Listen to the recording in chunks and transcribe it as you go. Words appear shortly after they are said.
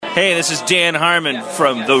Hey, this is Dan Harmon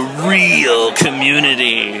from The Real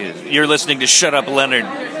Community. You're listening to Shut Up, Leonard.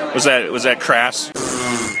 Was that crass?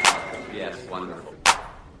 Yes, wonderful.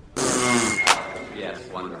 Yes,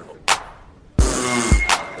 wonderful.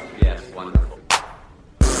 Yes, wonderful.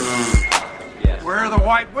 Yes. Where are the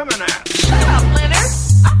white women at? Shut up, Leonard.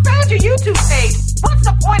 I found your YouTube page. What's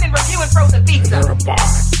the point in reviewing frozen pizza? You're a bar.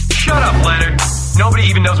 Shut up, Leonard. Nobody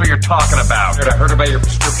even knows what you're talking about. I heard about your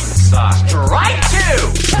prescription sock. Strike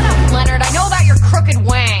two. Shut up, Leonard. I know about your crooked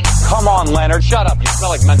wang. Come on, Leonard. Shut up. You smell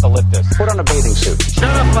like mentholyptus. Put on a bathing suit. Shut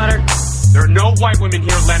up, Leonard. There are no white women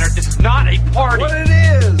here, Leonard. This is not a party. What it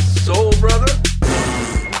is, soul brother?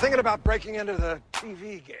 I'm thinking about breaking into the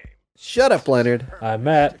TV game. Shut up, Leonard. I'm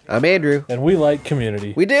Matt. I'm Andrew. And we like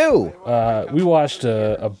Community. We do. We watched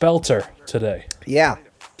a belter today. Yeah.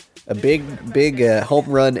 A big home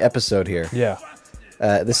run episode here. Yeah.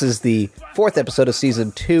 This is the 4th episode of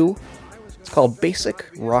Season 2. It's called Basic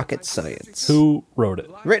Rocket Science. Who wrote it?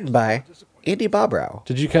 Written by Andy Bobrow.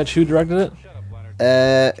 Did you catch who directed it?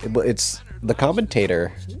 It's the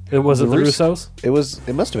commentator. Was it the Russos?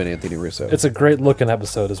 It must have been Anthony Russo. It's a great looking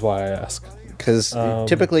episode is why I ask. Because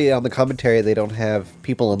typically on the commentary they don't have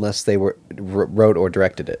people unless they wrote or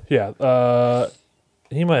directed it. Yeah.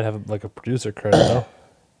 He might have like a producer credit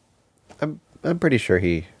though. I'm pretty sure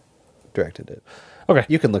he directed it. Okay.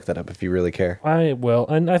 You can look that up if you really care. I will,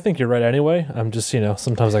 and I think you're right anyway. I'm just,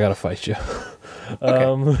 sometimes I gotta fight you.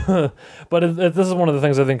 Okay. But this is one of the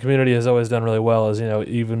things I think Community has always done really well is,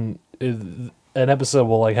 even an episode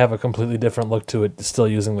will like have a completely different look to it, still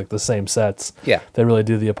using like the same sets. Yeah. They really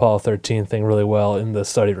do the Apollo 13 thing really well in the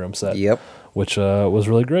study room set. Yep. Which was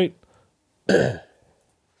really great. Do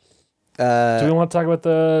we want to talk about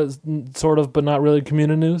the sort of but not really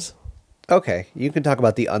Community news? Okay, you can talk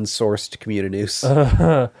about the unsourced community news,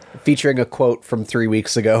 featuring a quote from 3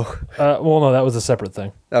 weeks ago. Well, no, that was a separate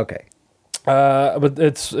thing. Okay. But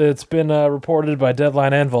it's been reported by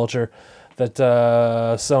Deadline and Vulture that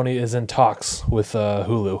Sony is in talks with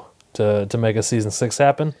Hulu to make a season 6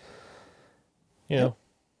 happen.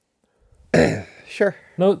 Sure.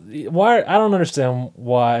 No, why? I don't understand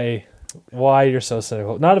why you're so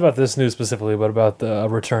cynical. Not about this news specifically, but about the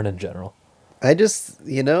return in general. I just,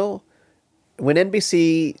 when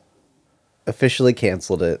NBC officially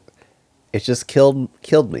canceled it, it just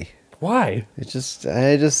killed me. Why?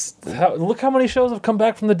 Look how many shows have come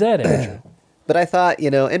back from the dead, Andrew. But I thought,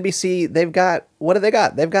 NBC, they've got, what do they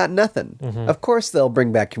got? They've got nothing. Mm-hmm. Of course they'll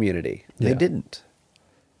bring back Community. They didn't.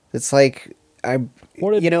 It's like,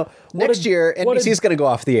 next year, NBC's going to go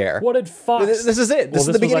off the air. What did Fox... This is it. This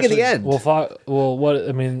is the beginning of the end.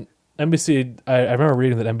 NBC, I remember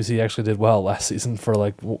reading that NBC actually did well last season for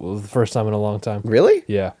like the first time in a long time. Really?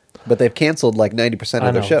 Yeah. But they've canceled like 90%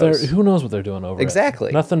 of their shows. Who knows what they're doing over Exactly.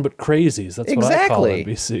 it? Nothing but crazies. That's what I call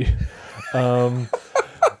NBC.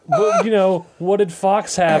 But, what did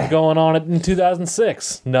Fox have going on in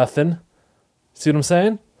 2006? Nothing. See what I'm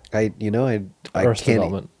saying? Arrested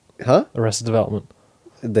Development. Huh? Arrested Development.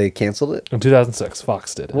 They canceled it? In 2006,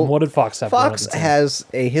 Fox did. Well, and what did Fox have? Fox has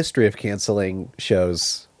a history of canceling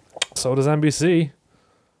shows. So does NBC.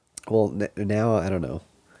 Well, now, I don't know.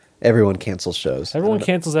 Everyone cancels shows. Everyone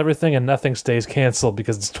cancels everything and nothing stays canceled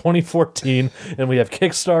because it's 2014 and we have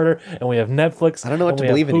Kickstarter and we have Netflix. I don't know what to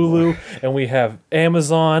believe anymore. Hulu and we have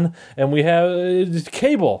Amazon and we have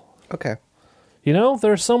cable. Okay.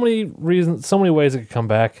 There are so many reasons, so many ways it could come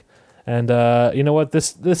back. And you know what?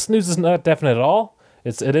 This news is not definite at all.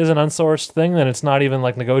 It is an unsourced thing, and it's not even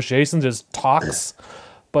like negotiations, it's talks.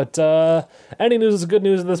 But any news is good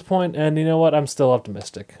news at this point, and you know what? I'm still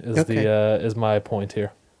optimistic. Is my point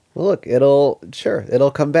here. Well, look, it'll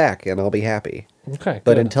come back, and I'll be happy. Okay,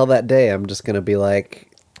 but good. until that day, I'm just gonna be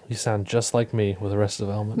like, you sound just like me with Arrested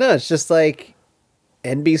Development. No, it's just like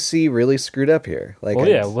NBC really screwed up here. Like,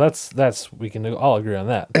 that's we can all agree on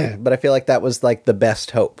that. But I feel like that was like the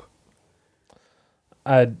best hope.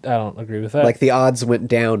 I don't agree with that. Like the odds went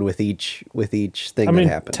down with each thing that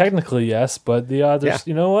happened. Technically, yes, but the odds are.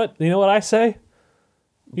 You know what? You know what I say.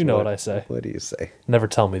 You know what I say. What do you say? Never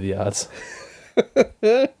tell me the odds.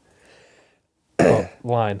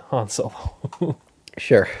 Line Han Solo.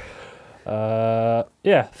 Sure.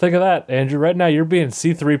 Yeah. Think of that, Andrew. Right now, you're being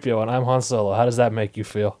C-3PO, and I'm Han Solo. How does that make you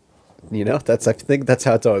feel? I think that's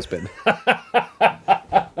how it's always been.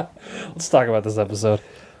 Let's talk about this episode.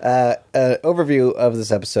 Overview of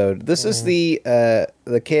this episode. This is the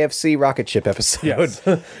KFC rocket ship episode. Yes.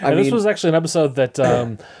 This was actually an episode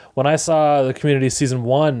that when I saw the Community Season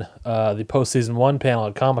 1, the post-Season 1 panel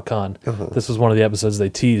at Comic-Con, this was one of the episodes they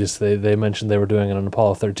teased. They mentioned they were doing an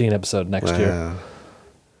Apollo 13 episode next year.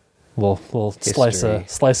 We'll slice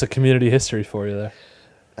a Community history for you there.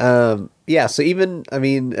 Yeah, so even, I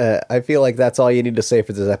mean, I feel like that's all you need to say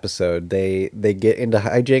for this episode. They get into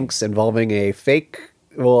hijinks involving a fake,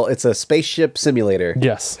 well, it's a spaceship simulator.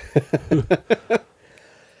 Yes.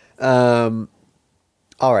 All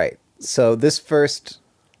right, so this first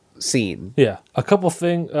scene. Yeah, a couple of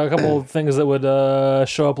things that would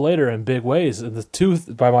show up later in big ways. The two,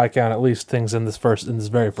 by my count, at least, things in this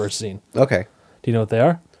very first scene. Okay. Do you know what they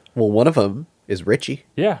are? Well, one of them is Richie.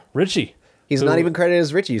 Yeah, Richie. He's not even credited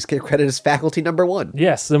as Richie. He's credited as faculty number 1.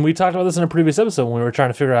 Yes, and we talked about this in a previous episode when we were trying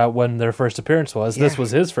to figure out when their first appearance was. Yeah. This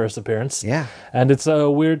was his first appearance. Yeah. And it's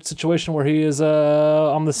a weird situation where he is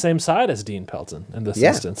on the same side as Dean Pelton in this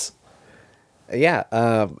instance. Yeah,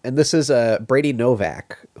 and this is Brady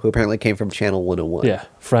Novak, who apparently came from Channel 101. Yeah,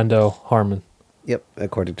 Friendo Harmon. Yep,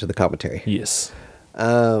 according to the commentary. Yes.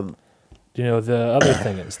 Do you know the other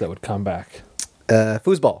thing is that would come back?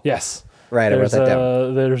 Foosball. Yes. Right, I wrote that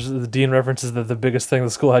down. There's the Dean references that the biggest thing the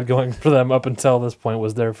school had going for them up until this point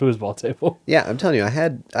was their foosball table. Yeah, I'm telling you,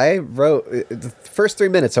 I wrote, the first 3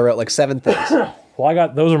 minutes, I wrote like 7 things.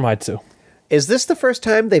 Well, those are my 2. Is this the first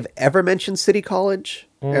time they've ever mentioned City College?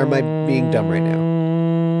 Or am I being dumb right now?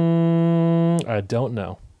 I don't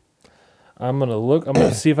know. I'm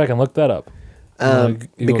gonna see if I can look that up.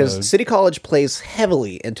 Because City College plays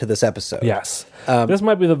heavily into this episode. Yes. This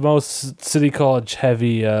might be the most City College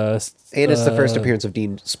heavy. And it's the first appearance of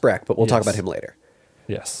Dean Spreck, but we'll talk about him later.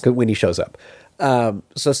 Yes. When he shows up.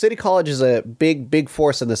 So City College is a big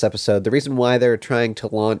force in this episode. The reason why they're trying to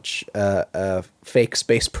launch a fake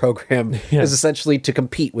space program is essentially to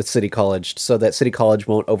compete with City College so that City College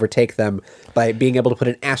won't overtake them by being able to put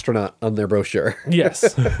an astronaut on their brochure.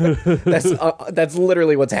 Yes. That's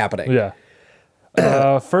literally what's happening. Yeah.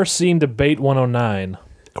 First scene, debate 109,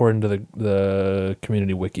 according to the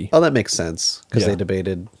community wiki. Oh, that makes sense because they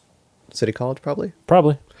debated City College, probably.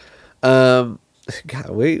 Probably. God,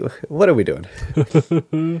 what are we doing?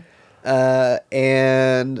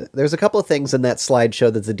 And there's a couple of things in that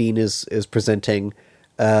slideshow that the dean is presenting.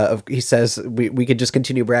 He says we could just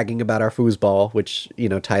continue bragging about our foosball, which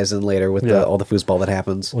ties in later with all the foosball that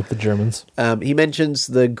happens with the Germans. He mentions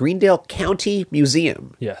the Greendale County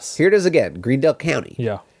Museum. Yes, here it is again, Greendale County.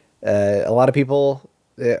 Yeah, a lot of people.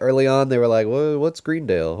 Early on, they were like, well, what's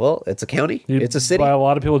Greendale? Well, it's a county. It's a city. By a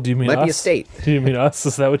lot of people, do you mean Might us? be a state. Do you mean us?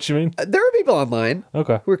 Is that what you mean? There are people online who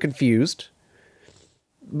are confused.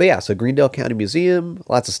 But yeah, so Greendale County Museum,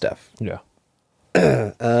 lots of stuff. Yeah.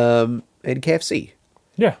 And KFC.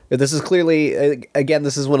 Yeah. This is clearly, again,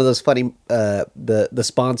 this is one of those funny, the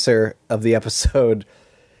sponsor of the episode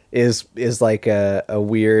is like a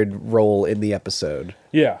weird role in the episode.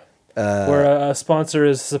 Yeah. Where a sponsor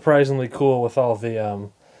is surprisingly cool with all the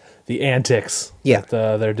antics that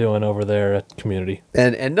they're doing over there at Community.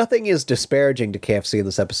 And nothing is disparaging to KFC in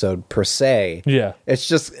this episode per se. Yeah. It's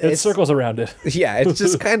just... It circles around it. Yeah, it's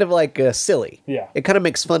just kind of like silly. Yeah. It kind of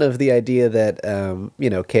makes fun of the idea that,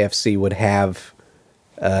 KFC would have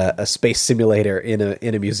a space simulator in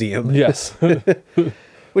a museum. Yes.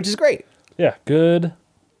 Which is great. Yeah, good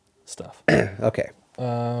stuff. Okay.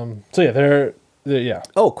 So yeah, they're yeah.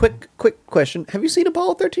 Oh, quick question. Have you seen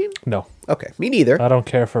Apollo 13? No. Okay, me neither. I don't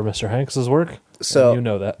care for Mr. Hanks's work. So you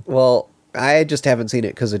know that. Well, I just haven't seen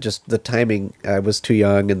it because of just the timing. I was too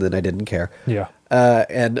young, and then I didn't care. Yeah.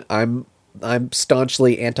 And I'm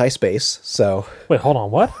staunchly anti-space. So wait, hold on.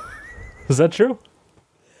 What? Is that true?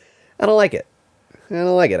 I don't like it. I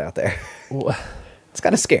don't like it out there. It's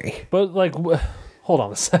kind of scary. But like. Hold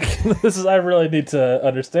on a second. I really need to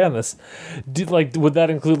understand this. Would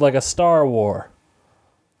that include like a Star War?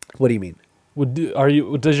 What do you mean?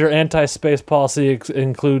 Does your anti-space policy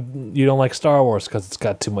include you don't like Star Wars because it's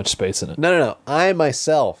got too much space in it? No. I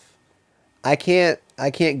myself, I can't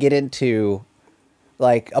get into,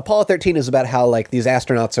 like, Apollo 13 is about how like these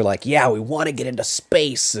astronauts are like, yeah, we want to get into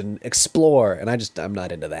space and explore, and I'm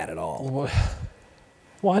not into that at all.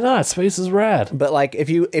 Why not? Space is rad. But like, if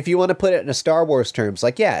you want to put it in a Star Wars terms,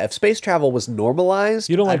 like, yeah, if space travel was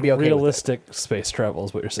normalized, you don't like I'd be okay realistic space travel,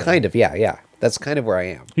 is what you're saying. Kind of, yeah. That's kind of where I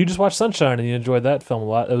am. You just watched Sunshine and you enjoyed that film a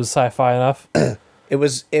lot. It was sci-fi enough. I'm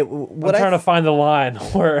trying to find the line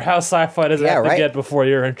where how sci-fi does it have to get before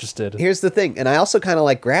you're interested. Here's the thing, and I also kind of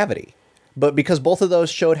like Gravity, but because both of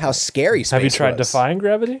those showed how scary space was. Have you tried Defying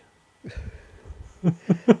Gravity?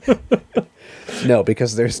 No,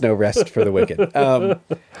 because there's no rest for the wicked.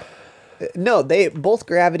 No, both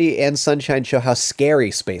Gravity and Sunshine show how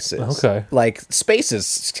scary space is. Okay. Like, space is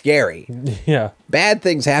scary. Yeah. Bad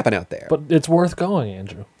things happen out there. But it's worth going,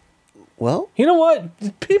 Andrew. Well, You know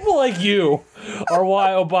what? People like you are why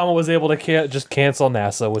Obama was able to just cancel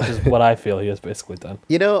NASA, which is what I feel he has basically done.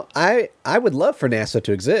 you know, I would love for NASA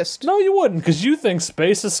to exist. No, you wouldn't, because you think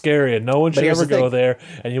space is scary and no one should here's ever the go thing. there,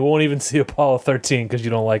 and you won't even see Apollo 13 because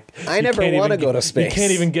you don't like. I you never can't wanna even go to You space.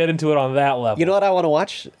 can't even get into it on that level. You know what I want to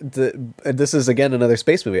watch? This is again another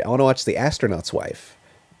space movie. I want to watch The Astronaut's Wife.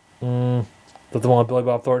 The one with Billy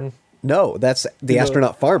Bob Thornton? No, that's The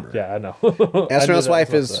Astronaut Farmer. Yeah, I know. Astronaut's I knew Wife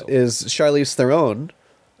that was is Charlize Theron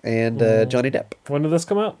and Johnny Depp. When did this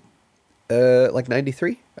come out? Like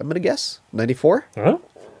 93, I'm going to guess. 94? Huh?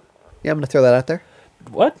 Yeah, I'm going to throw that out there.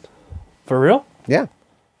 What? For real? Yeah.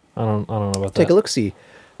 I don't know about Take that. a look, see.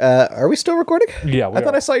 Are we still recording? Yeah, we I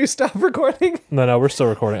thought are. I saw you stop recording. No, we're still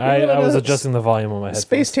recording. I was adjusting the volume on my headphones.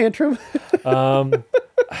 Space tantrum.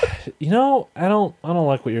 You know, I don't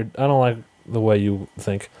like I don't like the way you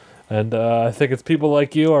think, and I think it's people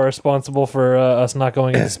like you are responsible for us not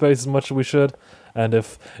going into space as much as we should. And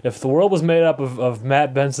if the world was made up of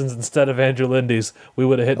Matt Benson's instead of Andrew Lindy's, we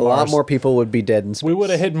would have hit A Mars. lot more people would be dead in space. We would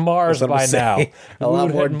have hit Mars That's what by I'm now. saying. A We lot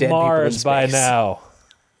would more hit dead people in Mars by space. now,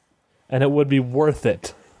 and it would be worth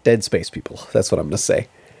it. Dead space people. That's what I'm going to say.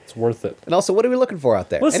 It's worth it. And also, what are we looking for out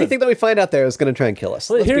there? Listen. Anything that we find out there is going to try and kill us.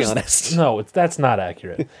 Let's be honest. No, that's not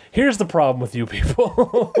accurate. Here's the problem with you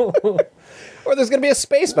people. Or there's going to be a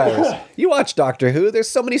space virus. You watch Doctor Who. There's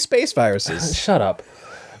so many space viruses. Shut up.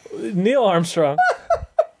 Neil Armstrong.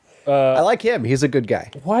 I like him. He's a good guy.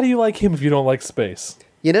 Why do you like him if you don't like space?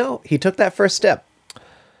 You know, he took that first step.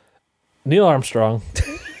 Neil Armstrong,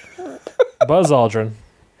 Buzz Aldrin,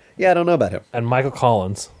 Yeah, I don't know about him. and Michael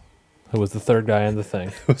Collins, who was the third guy in the thing.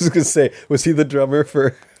 I was going to say, was he the drummer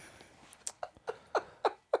for...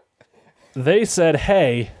 They said,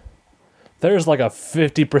 hey, there's like a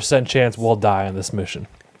 50% chance we'll die on this mission.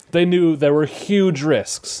 They knew there were huge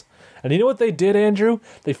risks. And you know what they did, Andrew?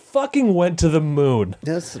 They fucking went to the moon.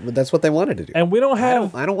 That's what they wanted to do. And we don't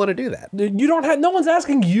have... I don't want to do that. You don't have... No one's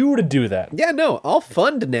asking you to do that. Yeah, no, I'll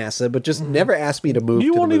fund NASA, but just never ask me to move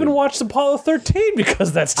You to won't the moon. even watch Apollo 13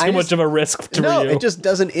 because that's too much of a risk to No, you. it just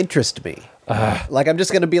doesn't interest me. Like, I'm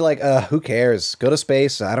just going to be like, who cares? Go to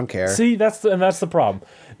space. I don't care. See, that's the problem.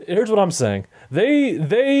 Here's what I'm saying. They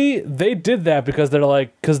did that because they're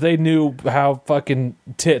like, because they knew how fucking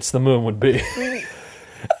tits the moon would be.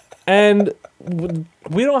 And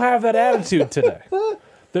we don't have that attitude today.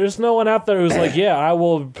 There's no one out there who's like, yeah, I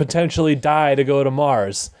will potentially die to go to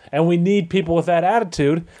Mars. And we need people with that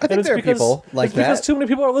attitude. I think there are people like it's because that. too many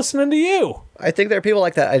people are listening to you. I think there are people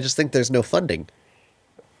like that. I just think there's no funding.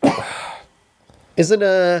 Isn't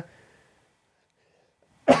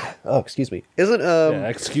oh, excuse me. Isn't Yeah,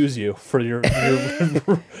 excuse you for your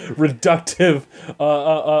reductive,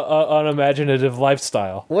 unimaginative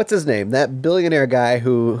lifestyle. what's his name? That billionaire guy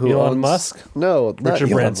who Elon owns... Musk? No, not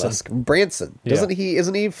Richard Elon Branson. Musk. Branson. Yeah.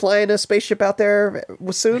 Isn't he flying a spaceship out there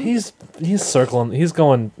soon? He's circling. He's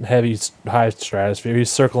going high stratosphere.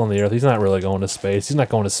 He's circling the Earth. He's not really going to space. He's not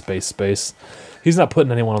going to space. He's not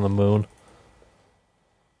putting anyone on the moon.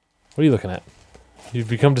 What are you looking at? You've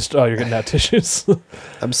become you're getting out tissues.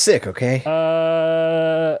 I'm sick, okay?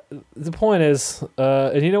 The point is,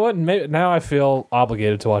 and you know what? Now I feel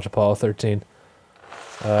obligated to watch Apollo 13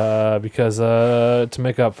 because to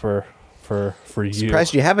make up for you.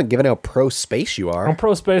 Surprised you haven't, given how pro space you are. I'm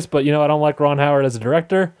pro space, but you know I don't like Ron Howard as a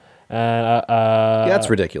director. And Yeah, that's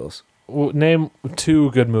ridiculous. name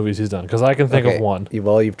 2 good movies he's done because I can think of one.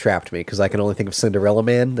 Well, you've trapped me because I can only think of Cinderella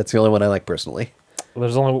Man. That's the only one I like personally.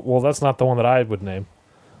 That's not the one that I would name.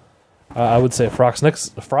 I would say Frox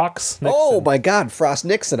Nixon. Oh my God, Frost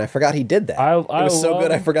Nixon! I forgot he did that. I it was so love-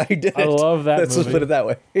 good. I forgot he did it. I love that Let's just movie. put it that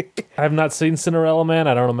way. I have not seen Cinderella Man.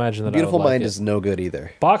 I don't imagine that. Beautiful I would like Mind it. is no good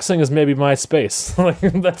either. Boxing is maybe my space.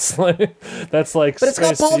 That's like. But it's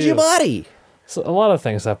got space Paul to you. Giamatti. So a lot of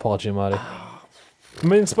things have Paul Giamatti. I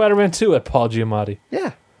mean, Spider-Man 2 had Paul Giamatti.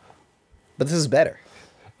 Yeah, but this is better.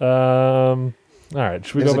 All right,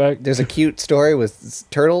 should we go back? There's a cute story with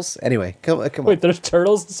turtles. Anyway, come on. Wait, there's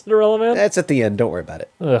turtles in Cinderella Man? That's at the end. Don't worry about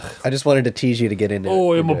it. Ugh. I just wanted to tease you to get into.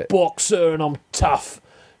 Oh, I'm into a it. boxer and I'm tough.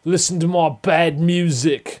 Listen to my bad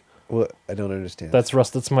music. What? I don't understand. That's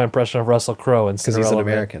my impression of Russell Crowe in because Cinderella he's an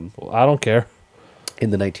Man. American Well, I don't care. in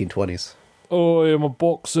the 1920s. Oh, I'm a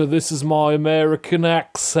boxer. This is my American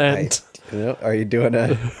accent. Are you doing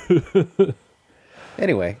a?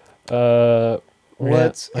 Anyway.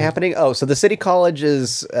 What's Yeah, happening? Oh, so the City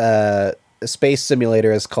College's space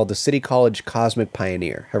simulator is called the City College Cosmic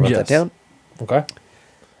Pioneer. I wrote Yes. that down. Okay.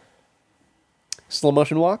 Slow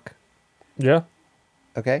motion walk. Yeah.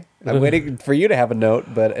 Okay, I'm waiting for you to have a note.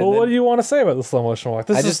 But Well, what do you want to say about the slow motion walk?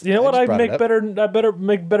 You know what? I better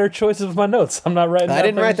make better choices with my notes. I'm not writing. I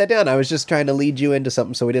didn't write that down. I was just trying to lead you into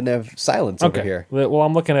something so we didn't have silence over here. Well,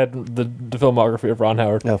 I'm looking at the filmography of Ron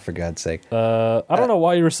Howard. Oh, for God's sake! I don't know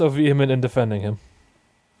why you were so vehement in defending him.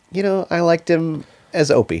 You know, I liked him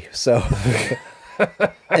as Opie, so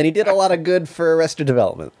and he did a lot of good for Arrested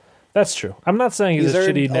Development. That's true. I'm not saying he's a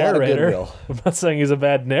earned shitty a lot of narrator. goodwill. I'm not saying he's a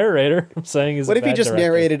bad narrator. I'm saying he's. What a if he bad just director.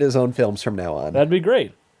 narrated his own films from now on? That'd be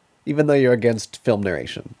great. Even though you're against film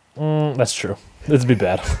narration. That's true. It'd be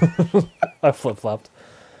bad. I flip-flopped.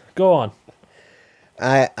 Go on.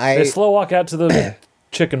 They slow walk out to the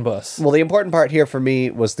chicken bus. Well, the important part here for me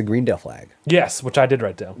was the Greendale flag. Yes, which I did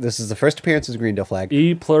write down. This is the first appearance of the Greendale flag.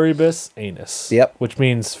 E pluribus anus. Yep. Which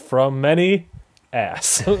means from many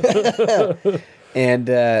ass. And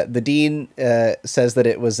the dean says that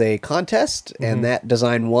it was a contest, and that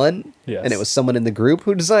design won. Yes. And it was someone in the group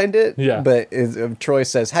who designed it. Yeah. But Troy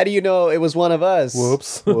says, "How do you know it was one of us?"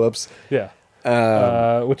 Whoops. Whoops. Yeah.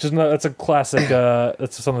 Which is that's a classic.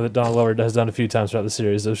 That's something that Donald Glover has done a few times throughout the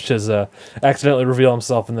series, which is accidentally reveal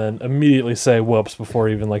himself and then immediately say "whoops" before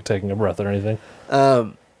even like taking a breath or anything.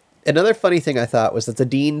 Another funny thing I thought was that the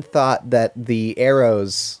dean thought that the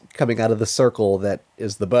arrows coming out of the circle that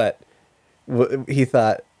is the butt, he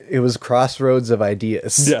thought it was crossroads of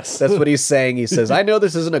ideas. Yes. That's what he's saying. He says, "I know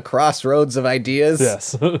this isn't a crossroads of ideas."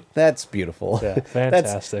 Yes. That's beautiful. Yeah,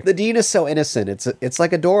 fantastic. The dean is so innocent. It's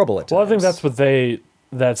like adorable at times. Well, I think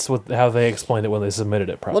that's how they explained it when they submitted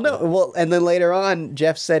it. Probably. And then later on,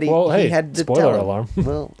 Jeff said he had to spoiler tell him. alarm.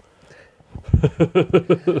 Well,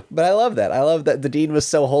 but I love that. I love that the dean was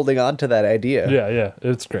so holding on to that idea. Yeah,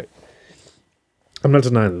 it's great. I'm not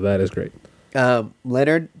denying that is great.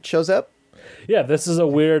 Leonard shows up. Yeah, this is a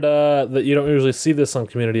weird that you don't usually see this on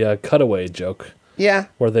Community cutaway joke. Yeah,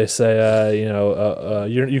 where they say,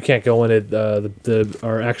 you can't go in it.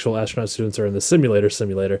 Our actual astronaut students are in the simulator,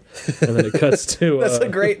 and then it cuts to.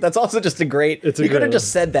 That's also just a great. You could have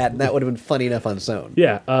just said that, and that would have been funny enough on its own.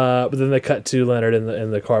 Yeah, but then they cut to Leonard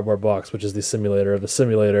in the cardboard box, which is the simulator of the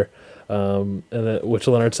simulator. And then, which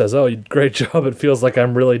Leonard says, "Oh, great job! It feels like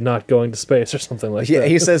I'm really not going to space, or something like that." Yeah,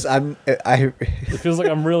 he says, It feels like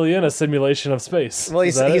I'm really in a simulation of space. Well,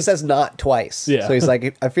 he says "not" twice. Yeah. So he's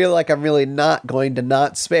like, "I feel like I'm really not going to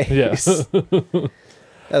not space." Yeah. That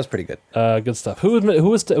was pretty good. Good stuff. Who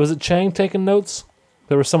was it? Chang taking notes?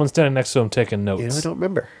 There was someone standing next to him taking notes. I don't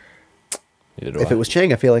remember. If it was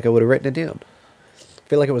Chang, I feel like I would have written it down. I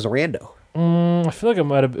feel like it was Rando. I feel like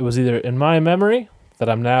it was either in my memory. That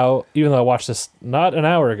I'm now, even though I watched this not an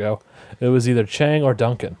hour ago, it was either Chang or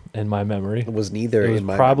Duncan in my memory. It was neither. It was in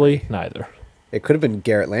my probably memory. neither. It could have been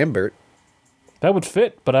Garrett Lambert. That would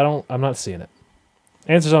fit, but I'm not seeing it.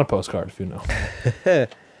 Answers on a postcard, if you know.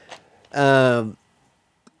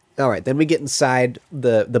 All right, then we get inside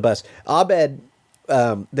the bus. Abed,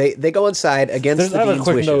 they go inside against the I have dean's a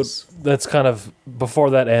quick wishes. note that's kind of before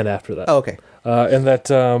that and after that. Oh, okay. And that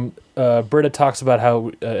Britta talks about how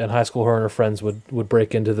in high school her and her friends would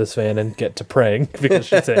break into this van and get to praying because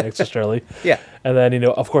she's saying extra Yeah. And then,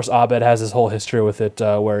 of course, Abed has his whole history with it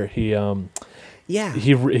where he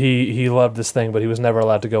loved this thing, but he was never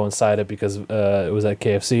allowed to go inside it because it was at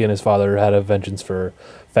KFC and his father had a vengeance for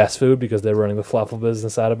fast food because they're running the falafel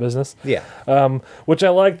business out of business. Yeah. Which I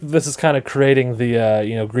like. This is kind of creating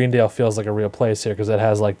the, Greendale feels like a real place here because it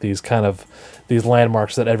has like these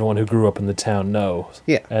landmarks that everyone who grew up in the town knows.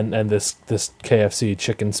 Yeah. And this KFC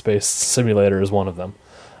chicken space simulator is one of them.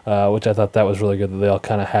 Which I thought that was really good that they all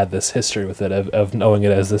kind of had this history with it of knowing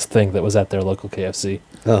it as this thing that was at their local KFC.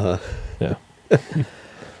 Uh-huh. Yeah.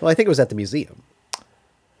 Well, I think it was at the museum.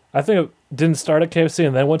 I think it didn't start at KFC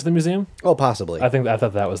and then went to the museum. Oh, possibly. I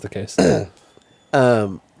thought that was the case.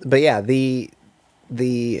 But yeah,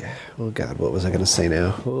 the oh God, what was I going to say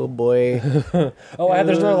now? Oh boy. There's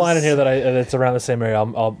another line in here that's around the same area.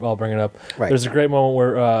 I'll bring it up. Right. There's a great moment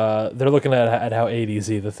where they're looking at how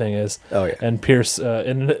 80s the thing is. Oh yeah. And Pierce,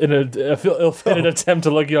 in a ill-fated attempt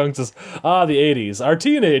to look young, says, the 80s, our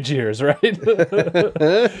teenage years, right?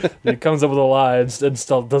 He comes up with a lie and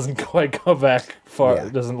still doesn't quite go back far. Yeah.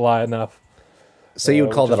 Doesn't lie enough. So you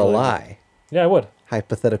would call that a really lie? Yeah, I would.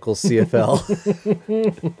 Hypothetical CFL.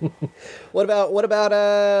 What about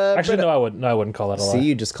Actually, no, I wouldn't call that a lie. See,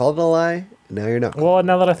 you just called it a lie. Now you're not. Well,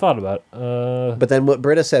 now that I thought about it, But then what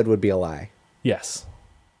Britta said would be a lie. yes.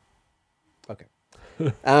 Okay.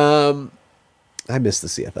 I miss the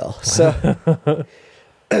CFL. So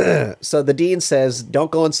so the dean says, "Don't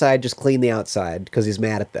go inside, just clean the outside," because he's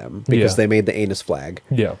mad at them because Yeah. they made the anus flag.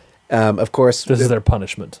 Yeah. Of course, This is their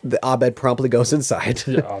punishment. the Abed promptly goes inside.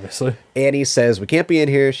 Yeah, obviously. Annie says, we can't be in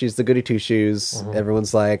here. She's the goody two-shoes.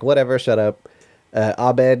 Everyone's like, whatever, shut up.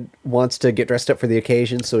 Abed wants to get dressed up for the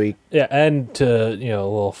occasion, so he... Yeah, and to, a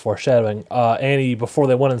little foreshadowing, Annie, before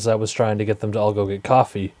they went inside, was trying to get them to all go get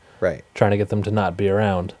coffee. Right. Trying to get them to not be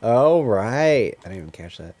around. Oh, right. I didn't even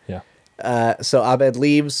catch that. Yeah. So Abed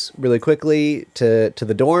leaves really quickly to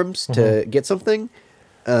the dorms to get something.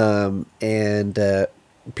 And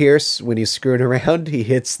Pierce, when he's screwing around, he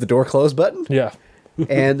hits the door close button. Yeah.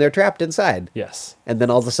 And they're trapped inside. Yes. And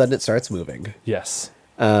then all of a sudden it starts moving. Yes.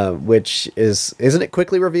 Which isn't it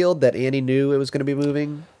quickly revealed that Annie knew it was going to be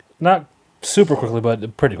moving? Not super quickly,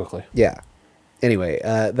 but pretty quickly. Yeah. Anyway,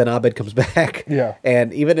 then Abed comes back. Yeah.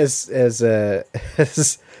 And even as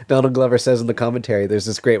Donald Glover says in the commentary, there's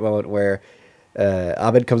this great moment where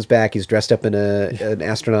Abed comes back. He's dressed up in an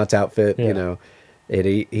astronaut's outfit, Yeah. And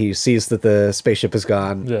he sees that the spaceship is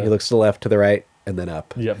gone. Yeah. He looks to the left, to the right, and then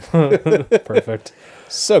up. Yep. Perfect.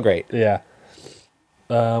 So great. Yeah.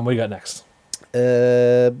 What do you got next?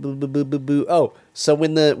 Oh, so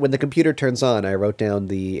when the computer turns on, I wrote down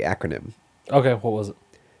the acronym Okay, what was it?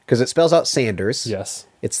 because it spells out Sanders. Yes.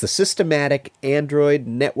 It's the Systematic Android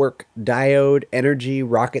Network Diode Energy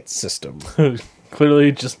Rocket System.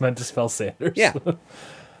 Clearly just meant to spell Sanders. Yeah.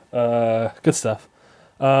 Good stuff.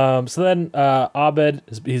 So then Abed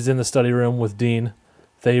he's in the study room with Dean.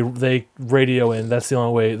 They radio in. That's the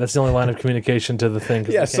only way. That's the only line of communication to the thing.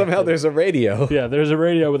 'Cause Yeah, they can't somehow get- there's a radio. Yeah, there's a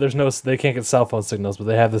radio, but there's no. They can't get cell phone signals, but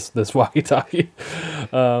they have this walkie-talkie.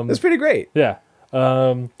 That's pretty great. Yeah.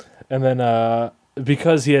 And then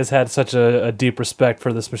because he has had such a deep respect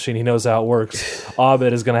for this machine, he knows how it works.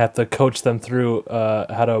 Abed is going to have to coach them through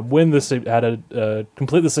how to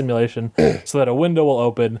complete the simulation so that a window will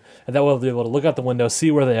open, and that will be able to look out the window,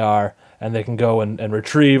 see where they are, and they can go and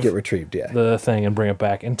retrieve Get retrieved, yeah. the thing and bring it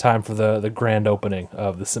back in time for the grand opening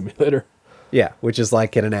of the simulator. Yeah, which is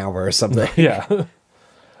like in an hour or something. Yeah.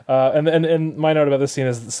 And my note about this scene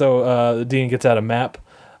is Dean gets out a map.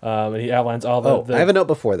 And he outlines all the. I have a note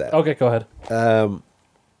before that. Okay, go ahead. I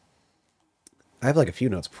have like a few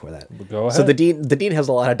notes before that. Go ahead. So the dean has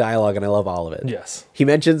a lot of dialogue, and I love all of it. Yes. He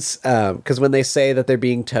mentions because when they say that they're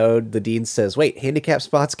being towed, the dean says, "Wait, handicap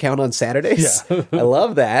spots count on Saturdays." Yeah. I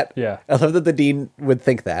love that. Yeah. I love that the dean would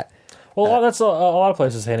think that. Well, that's a lot of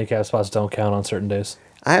places handicap spots don't count on certain days.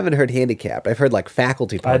 I haven't heard handicap. I've heard like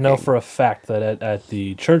faculty I parking. know for a fact that at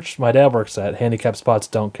the church my dad works at, handicap spots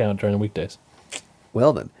don't count during the weekdays.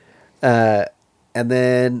 Well then, and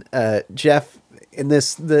then Jeff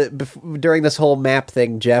during this whole map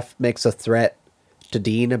thing, Jeff makes a threat to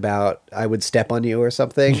Dean about I would step on you or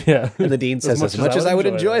something. Yeah. And the dean says, as much as I would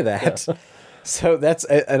enjoy that. Yeah. So that's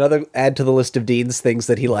another add to the list of Dean's things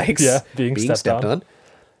that he likes. Yeah, being stepped on.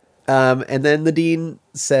 And then the dean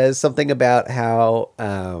says something about how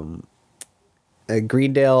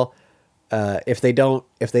Greendale, if they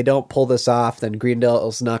don't pull this off, then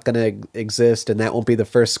Greendale's not going to exist, and that won't be the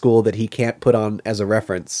first school that he can't put on as a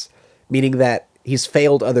reference, meaning that he's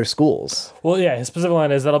failed other schools. Well, yeah, his specific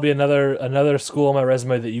line is that'll be another school on my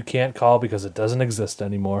resume that you can't call because it doesn't exist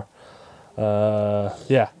anymore.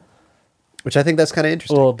 Yeah. Which I think that's kind of A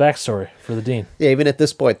interesting. little backstory for the dean. Yeah, even at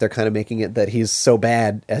this point, they're kind of making it that he's so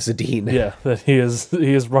bad as a dean. Yeah, that he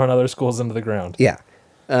has run other schools into the ground. Yeah.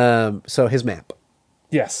 So his map.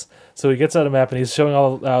 Yes. So he gets out a map and he's showing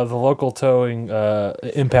all the local towing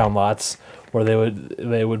impound lots where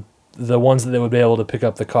they would the ones that they would be able to pick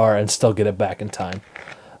up the car and still get it back in time.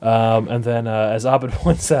 And then, as Abed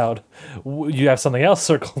points out, you have something else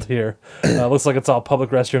circled here. Looks like it's all public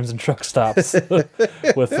restrooms and truck stops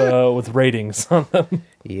with ratings on them.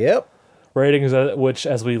 Yep. Ratings which,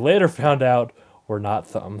 as we later found out, were not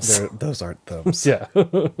thumbs. Those aren't thumbs. Yeah.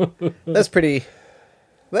 That's pretty...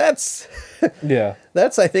 That's Yeah.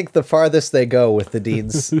 I think the farthest they go with the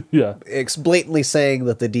deans. Yeah. Blatantly saying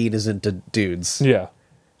that the dean is into dudes. Yeah.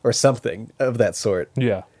 Or something of that sort.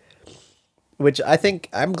 Yeah. Which I think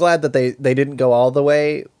I'm glad that they didn't go all the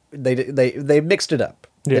way. They mixed it up.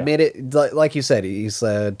 Yeah. They made it like you said. He's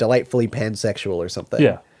delightfully pansexual or something.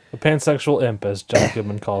 Yeah. A pansexual imp, as John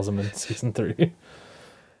Goodman calls him in season 3.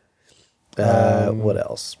 What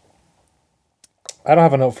else? I don't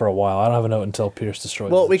have a note for a while. I don't have a note until Pierce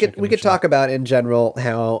destroys. Well, the we could chicken machine. talk about in general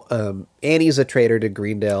how Annie's a traitor to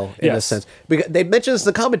Greendale in a Yes. sense. Because they mention this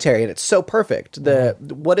in the commentary, and it's so perfect.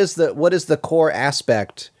 What is the core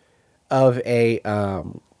aspect of an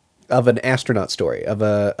astronaut story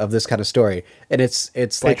of this kind of story? And it's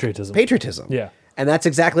Patriotism. Like patriotism. Yeah. And that's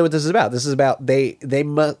exactly what this is about. This is about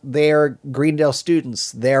they're Greendale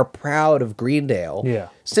students. They're proud of Greendale. Yeah.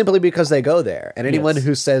 Simply because they go there. And anyone Yes.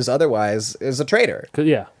 who says otherwise is a traitor.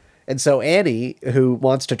 Yeah. And so Annie, who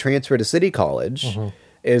wants to transfer to City College,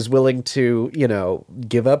 is willing to,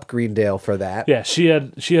 give up Greendale for that. Yeah, she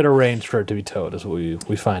had arranged for it to be towed, is what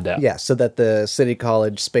we find out. Yeah, so that the City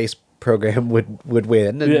College space program would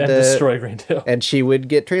win and destroy Greendale. and she would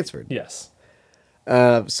get transferred. Yes.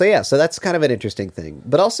 So that's kind of an interesting thing.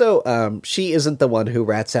 But also, she isn't the one who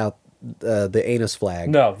rats out the anus flag.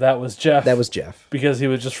 No, that was Jeff. That was Jeff. Because he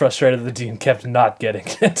was just frustrated that the dean kept not getting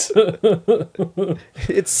it.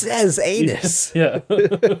 It says anus. Yeah.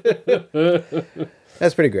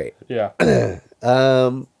 That's pretty great. Yeah.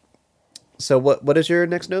 So what is your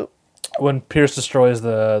next note? When Pierce destroys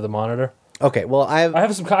the monitor. Okay, well, I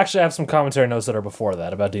have some commentary notes that are before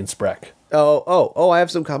that about Dean Spreck. I have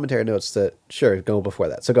some commentary notes that go before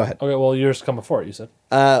that. So go ahead. Okay, well, yours come before it, you said.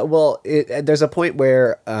 There's a point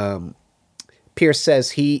where Pierce says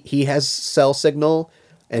he has cell signal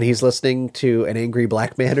and he's listening to an angry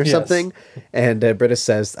black man or something, and Britta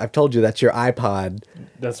says, "I've told you that's your iPod."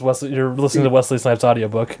 That's Wesley. You're listening to Wesley Snipes'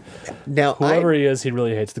 audiobook. Now, whoever he is, he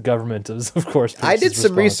really hates the government. Is of course. I did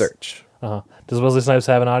some research. Does Wesley Snipes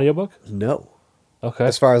have an audiobook? No. Okay.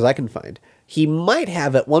 As far as I can find, he might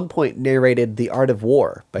have at one point narrated "The Art of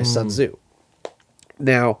War" by Sun Tzu.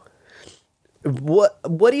 Now, what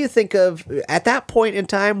do you think of at that point in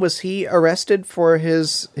time? Was he arrested for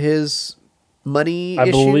his money I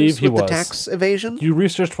issues believe he with was. the tax evasion? You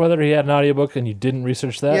researched whether he had an audiobook and you didn't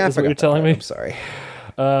research that? Yeah, is what you're telling me? I'm sorry.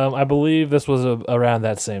 I believe this was around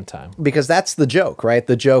that same time. Because that's the joke, right?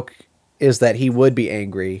 The joke is that he would be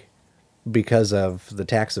angry because of the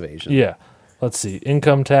tax evasion. Yeah. Let's see.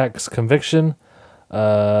 Income tax conviction. It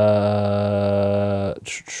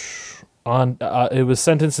was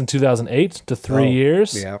sentenced in 2008 to 3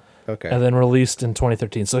 years. Yeah. Okay. And then released in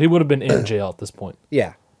 2013. So he would have been in jail at this point.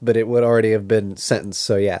 Yeah, but it would already have been sentenced.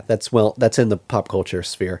 So yeah, that's in the pop culture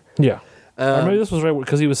sphere. Yeah. Or maybe this was right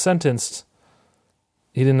because he was sentenced.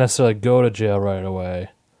 He didn't necessarily go to jail right away.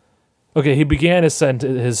 Okay, he began his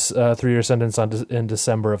 3-year sentence in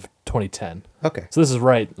December of 2010. Okay. So this is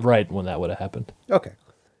right when that would have happened. Okay.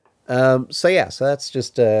 So that's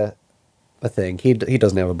just a thing. He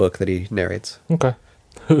doesn't have a book that he narrates. Okay.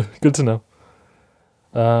 Good to know.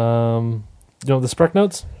 The Spark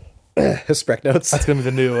Notes? Spark Notes. That's going to be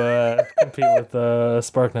the new compete with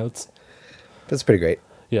Spark Notes. That's pretty great.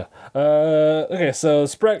 Yeah. Okay, so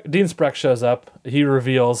Dean Spreck shows up. He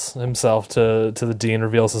reveals himself to the dean,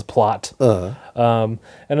 reveals his plot. And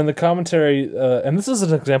in the commentary, and this is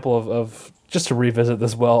an example of just to revisit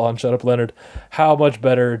this well on Shut Up Leonard, how much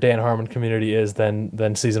better Dan Harmon Community is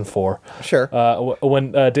than season 4. Sure.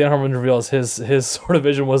 When Dan Harmon reveals his sort of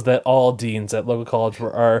vision was that all deans at local college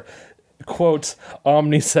are quote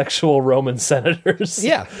omnisexual Roman senators.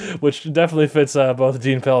 Yeah. Which definitely fits both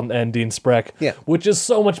Dean Pell and Dean Spreck. Yeah. Which is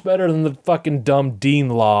so much better than the fucking dumb dean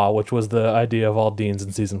law, which was the idea of all deans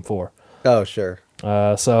in season 4. Oh, sure.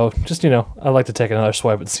 So just, I'd like to take another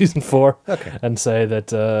swipe at season 4 and say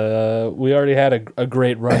that we already had a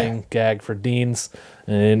great running gag for deans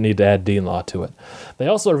and need to add dean law to it. They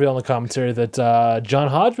also reveal in the commentary that John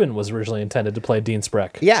Hodgman was originally intended to play Dean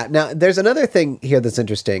Spreck. Yeah. Now, there's another thing here that's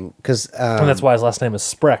interesting because and that's why his last name is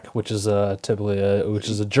Spreck, which is typically a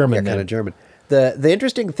German name. Kind of German. The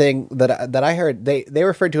interesting thing that I heard, they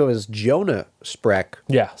referred to him as Jonah Spreck.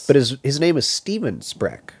 Yes. But his name is Steven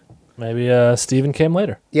Spreck. Maybe Steven came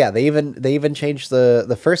later. Yeah, they even changed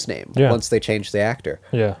the first name once they changed the actor.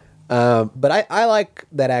 Yeah. But I like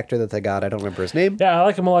that actor that they got. I don't remember his name. Yeah, I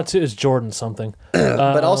like him a lot too. It's Jordan something.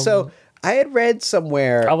 But also, I had read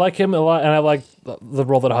somewhere. I like him a lot, and I like the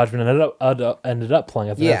role that Hodgman ended up playing.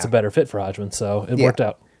 I think that's a better fit for Hodgman, so it worked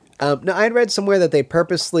out. No, I had read somewhere that they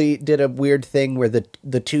purposely did a weird thing where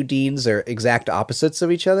the two deans are exact opposites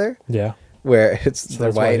of each other. Yeah. Where they're that's why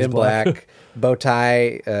white he's and black. black, bow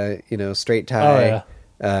tie, straight tie. Oh,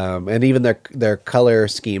 yeah. And even their color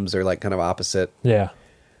schemes are like kind of opposite. Yeah.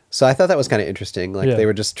 So I thought that was kind of interesting. Like Yeah. they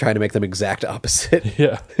were just trying to make them exact opposite.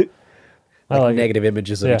 Yeah. I like negative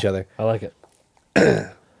images of each other. I like it.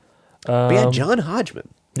 But yeah, John Hodgman.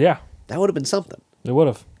 Yeah, That would have been something. it would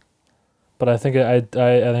have. But I think I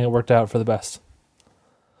think it worked out for the best.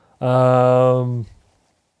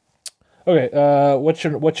 Okay, what's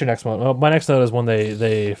your next one? Well, my next note is when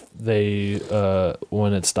they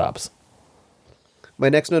when it stops. My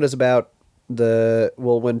next note is about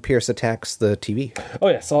when Pierce attacks the TV. Oh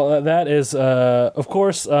yeah, so that is of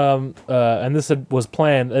course, and this was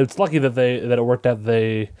planned. It's lucky that it worked out.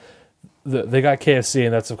 They got KFC,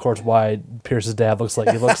 and that's of course why Pierce's dad looks like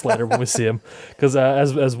he looks later when we see him. Because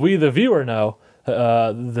as we the viewer know,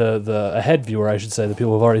 the ahead viewer, I should say, the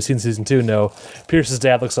people who've already seen season 2 know, Pierce's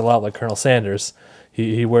dad looks a lot like Colonel Sanders.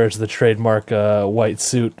 he wears the trademark white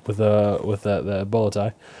suit with that bow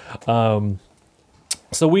tie.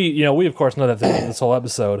 So we of course know that this whole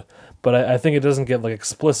episode, but I think it doesn't get like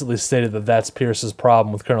explicitly stated that that's Pierce's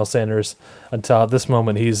problem with Colonel Sanders until at this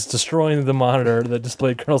moment he's destroying the monitor that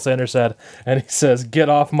displayed Colonel Sanders' head, and he says, "Get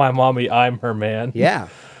off my mommy, I'm her man." Yeah.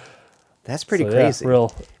 That's pretty So, crazy.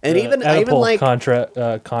 Real. And I even like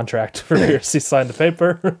contract for Pierce. He signed the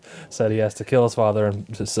paper, said he has to kill his father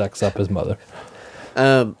and to sex up his mother.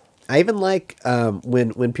 I even like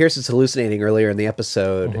when Pierce is hallucinating earlier in the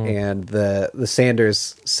episode, and the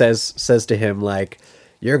Sanders says to him like,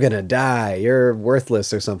 "You're gonna die. You're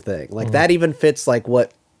worthless," or something like that. Even fits like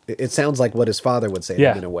what it sounds like what his father would say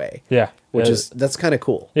to him in a way. Yeah, That's kind of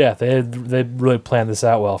cool. Yeah, they really planned this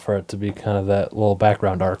out well for it to be kind of that little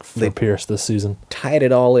background arc for Pierce this season. Tied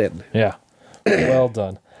it all in. Yeah, well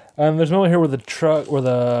done. There's a moment here where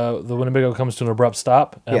the Winnebago comes to an abrupt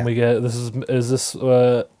stop, and we get is this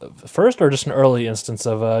first or just an early instance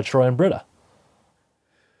of Troy and Britta?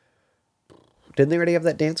 Didn't they already have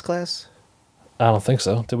that dance class? I don't think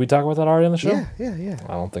so. Did we talk about that already on the show? Yeah.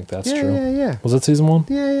 I don't think that's true. Yeah. Was it season 1?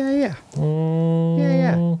 Yeah.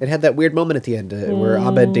 Yeah. It had that weird moment at the end where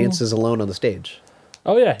Abed dances alone on the stage.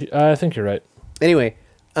 Oh yeah, I think you're right. Anyway,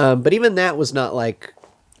 but even that was not like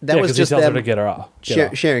that was just he tells them her to get her off.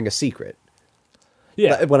 sharing a secret.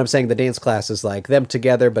 Yeah. What I'm saying, the dance class is like them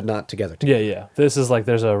together, but not together. Yeah. This is like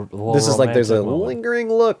there's a There's a moment. lingering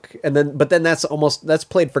look, and then that's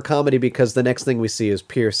played for comedy because the next thing we see is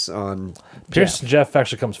Pierce on Jeff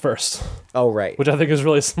actually comes first, Oh right, which I think is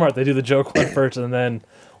really smart. They do the joke one first and then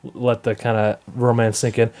let the kind of romance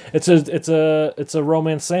sink in. It's a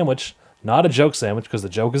romance sandwich, not a joke sandwich, because the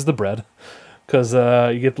joke is the bread. Because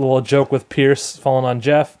you get the little joke with Pierce falling on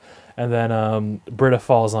Jeff, and then Britta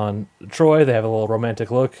falls on Troy. They have a little romantic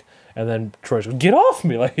look, and then Troy's like, "Get off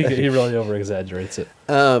me!" Like he really over exaggerates it.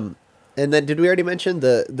 and then did we already mention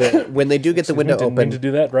the when they do get the window Didn't open? mean to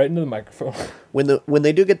do that right into the microphone. When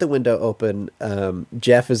they do get the window open,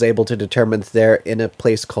 Jeff is able to determine that they're in a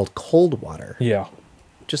place called Coldwater. Yeah,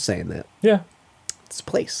 Just saying that yeah, it's a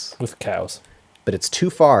place, with cows. but it's too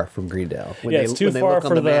far from Greendale. It's too far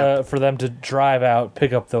for them to drive out,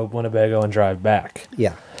 pick up the Winnebago, and drive back.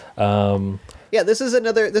 Yeah. Yeah, this is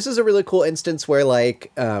a really cool instance where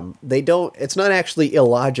like it's not actually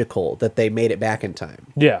illogical that they made it back in time.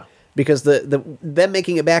 Yeah. Because them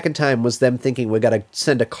making it back in time was them thinking we got to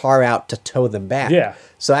send a car out to tow them back. Yeah.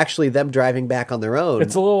 So actually them driving back on their own.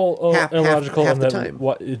 It's a little illogical half in the that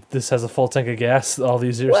time. This has a full tank of gas all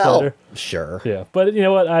these years Well, later. sure. Yeah, but you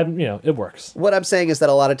know what? It works. What I'm saying is that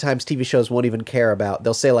a lot of times TV shows won't even care about.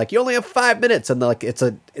 They'll say like you only have 5 minutes, and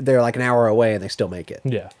they're like an hour away, and they still make it.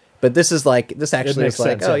 Yeah. But this actually makes is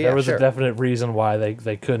like, sense. oh yeah, there was sure. a definite reason why they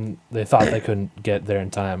thought they couldn't get there in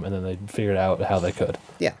time, and then they figured out how they could.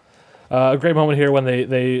 Yeah. A great moment here when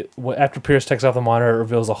they after Pierce takes off the monitor, it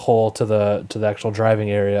reveals a hole to the actual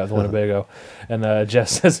driving area of the Winnebago, and Jeff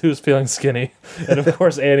says, "Who's feeling skinny?" And of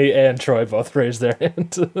course, Annie and Troy both raise their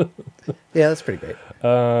hand. Yeah, that's pretty great.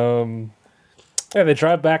 Yeah, they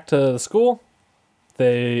drive back to the school.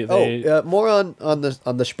 More on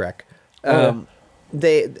the Spreck.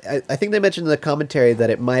 I think they mentioned in the commentary that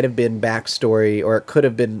it might have been backstory, or it could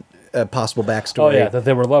have been a possible backstory. Oh yeah, that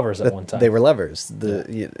they were lovers at one time. They were lovers.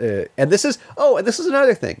 And this is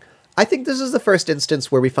another thing. I think this is the first instance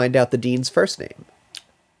where we find out the dean's first name.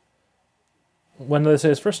 When do they say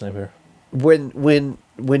his first name here? When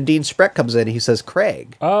Dean Spreck comes in, he says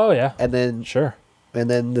Craig. Oh yeah, and then sure. And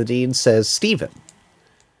then the dean says Stephen.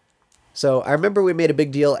 So I remember we made a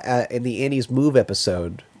big deal in the Annie's Move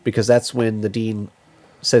episode, because that's when the dean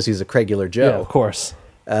says he's a Craigular Joe. Yeah, of course.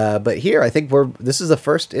 But here, I think this is the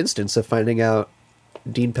first instance of finding out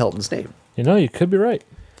Dean Pelton's name. You could be right.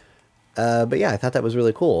 But yeah, I thought that was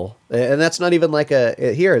really cool. And that's not even like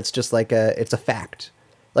here, it's just like it's a fact.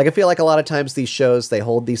 Like, I feel like a lot of times these shows, they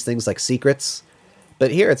hold these things like secrets,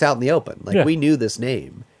 but here it's out in the open. Like, we knew this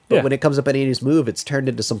name, but when it comes up in Annie's Move, it's turned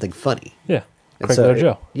into something funny. Yeah. Craigular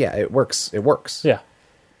Joe. Yeah, it works. It works. Yeah.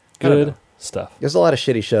 Good stuff. There's a lot of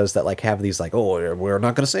shitty shows that like have these like, oh, we're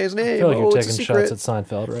not going to say his name. I feel like you're it's a taking secret. shots at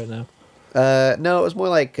Seinfeld right now. No, it was more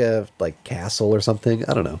like Castle or something.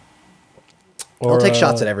 I don't know. Or, I'll take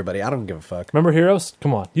shots at everybody. I don't give a fuck. Remember Heroes?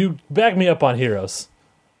 Come on, you back me up on Heroes.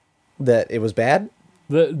 That it was bad.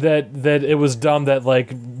 That it was dumb. That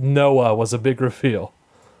like Noah was a big reveal.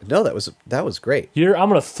 No, that was great. I'm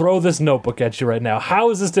going to throw this notebook at you right now. How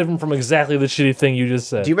is this different from exactly the shitty thing you just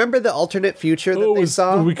said? Do you remember the alternate future that they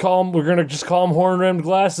saw? We're going to just call him horn-rimmed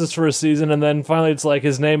glasses for a season, and then finally it's like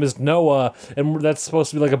his name is Noah, and that's supposed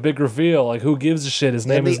to be like a big reveal. Like, who gives a shit? His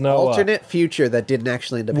name is Noah. Alternate future that didn't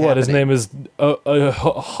actually end up happening. What, his name is Haon?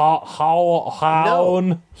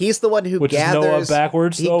 No, he's the one who which gathers... is Noah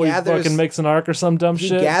backwards? He fucking makes an ark or some dumb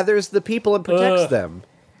shit? He gathers the people and protects them.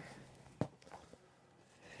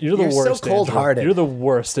 You're the worst, so cold-hearted. Andrew. You're the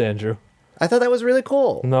worst, Andrew. I thought that was really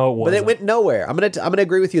cool. No, it wasn't. But it went nowhere. I'm gonna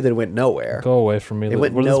agree with you that it went nowhere. Go away from me. It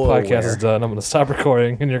went when this nowhere. podcast is done, I'm going to stop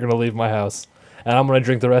recording, and you're going to leave my house. And I'm going to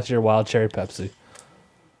drink the rest of your wild cherry Pepsi.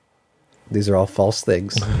 These are all false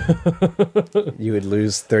things. You would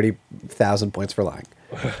lose 30,000 points for lying.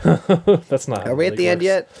 That's not. Are we at the end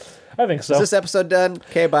yet? I think so. Is this episode done?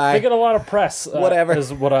 Okay, bye. They get a lot of press. Whatever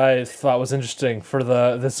is what I thought was interesting for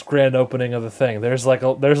this grand opening of the thing. There's like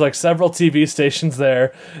several TV stations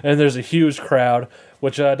there, and there's a huge crowd,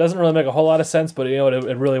 which doesn't really make a whole lot of sense. But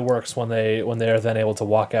it really works when they are then able to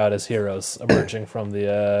walk out as heroes emerging from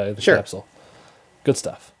the capsule. Good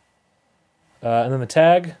stuff. And then the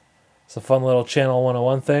tag. It's a fun little Channel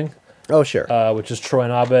 101 thing. Oh sure. Which is Troy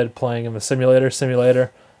and Abed playing in the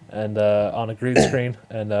simulator. And on a green screen,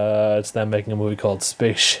 and it's them making a movie called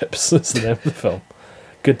Spaceships. Is the name of the film.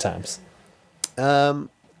 Good times. I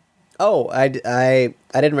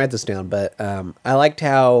didn't write this down, but I liked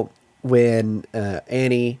how when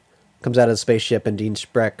Annie comes out of the spaceship and Dean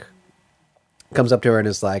Spreck comes up to her and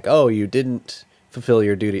is like, "Oh, you didn't fulfill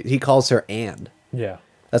your duty." He calls her Anne. Yeah,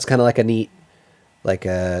 that's kind of like a neat, like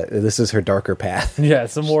this is her darker path. Yeah,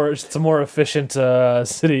 it's a more efficient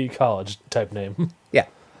city college type name. Yeah.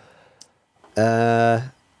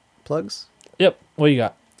 Plugs? Yep. What you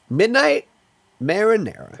got? Midnight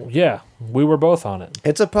Marinara. Yeah, we were both on it.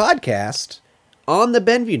 It's a podcast on the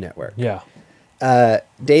Benview Network. Yeah.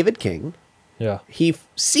 David King. Yeah. He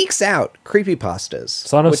seeks out creepypastas.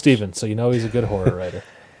 Son of Steven, so you know he's a good horror writer.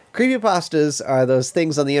 Creepypastas are those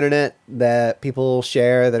things on the internet that people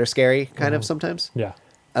share that are scary, kind of sometimes. Yeah.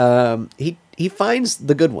 He finds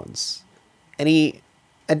the good ones, and he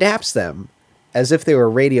adapts them as if they were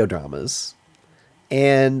radio dramas,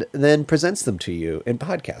 and then presents them to you in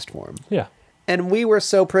podcast form. Yeah. And we were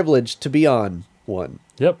so privileged to be on one.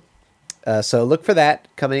 Yep. So look for that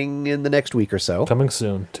coming in the next week or so. Coming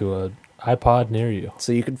soon to a iPod near you.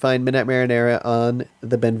 So you can find Midnight Marinara on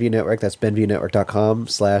the Benview Network. That's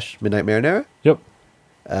benviewnetwork.com/Midnight Marinara. Yep.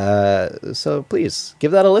 So please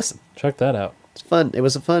give that a listen. Check that out. It's fun. It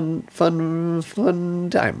was a fun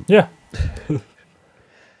time. Yeah. I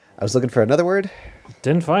was looking for another word.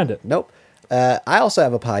 Didn't find it. Nope. I also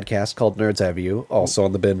have a podcast called Nerds Eye View, also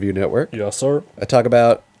on the Benview Network. Yes, sir. I talk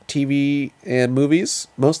about TV and movies,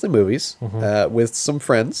 mostly movies, with some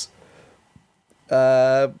friends.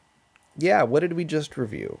 Yeah, what did we just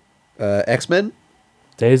review? X-Men?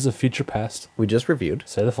 Days of Future Past. We just reviewed.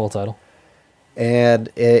 Say the full title. And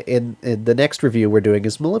in the next review we're doing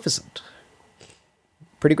is Maleficent.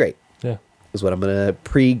 Pretty great. Yeah. Is what I'm going to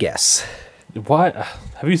pre-guess. Why?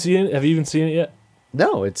 Have you seen it? Have you even seen it yet?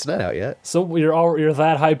 No, it's not out yet. So you're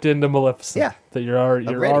that hyped into Maleficent, yeah, that you're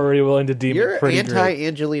already willing to deem it pretty You're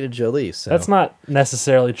anti-Angelina Jolie, so that's not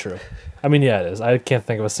necessarily true. I mean, yeah, it is. I can't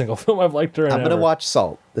think of a single film I've liked her in. I'm going to watch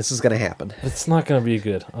Salt. This is going to happen. It's not going to be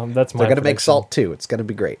good. That's my. They're going to make Salt 2. It's going to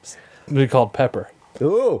be great. It's going to be called Pepper.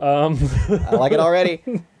 Ooh, I like it already.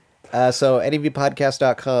 So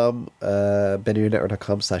nevpodcast.com,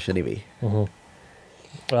 benviewnetwork.com/nev.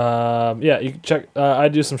 Yeah, you can check. I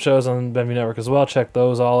do some shows on Benview Network as well. Check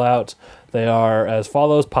those all out. They are as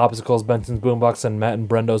follows: Popsicles, Benson's Boombox, and Matt and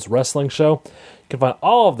Brendo's Wrestling Show. You can find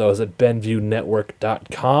all of those at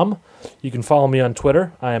BenviewNetwork.com. You can follow me on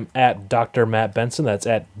Twitter. I am at Dr. Matt Benson. That's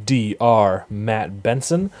at Dr. Matt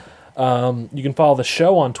Benson. You can follow the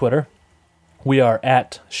show on Twitter. We are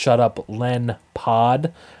at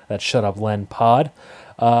ShutUpLenPod. That's ShutUpLenPod.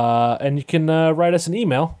 And you can write us an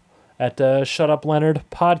email at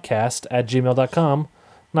shutupleonardpodcast@gmail.com.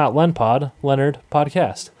 Not Lenpod, Leonard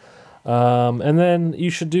Podcast. And then you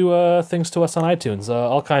should do things to us on iTunes,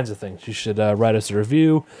 all kinds of things. You should write us a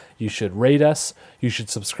review. You should rate us. You should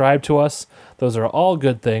subscribe to us. Those are all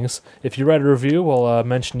good things. If you write a review, we'll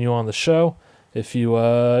mention you on the show. If you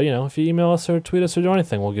if you email us or tweet us or do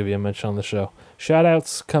anything, we'll give you a mention on the show.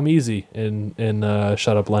 Shout-outs come easy in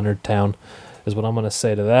Shut Up Leonard Town, is what I'm going to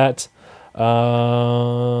say to that. Do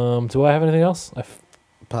I have anything else?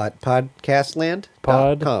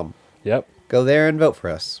 Podcastland.com. Yep. Go there and vote for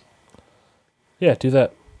us. Yeah, do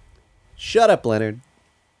that. Shut up, Leonard.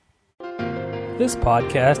 This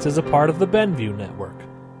podcast is a part of the Benview Network.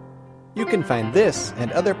 You can find this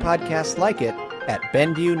and other podcasts like it at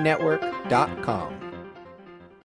BenviewNetwork.com.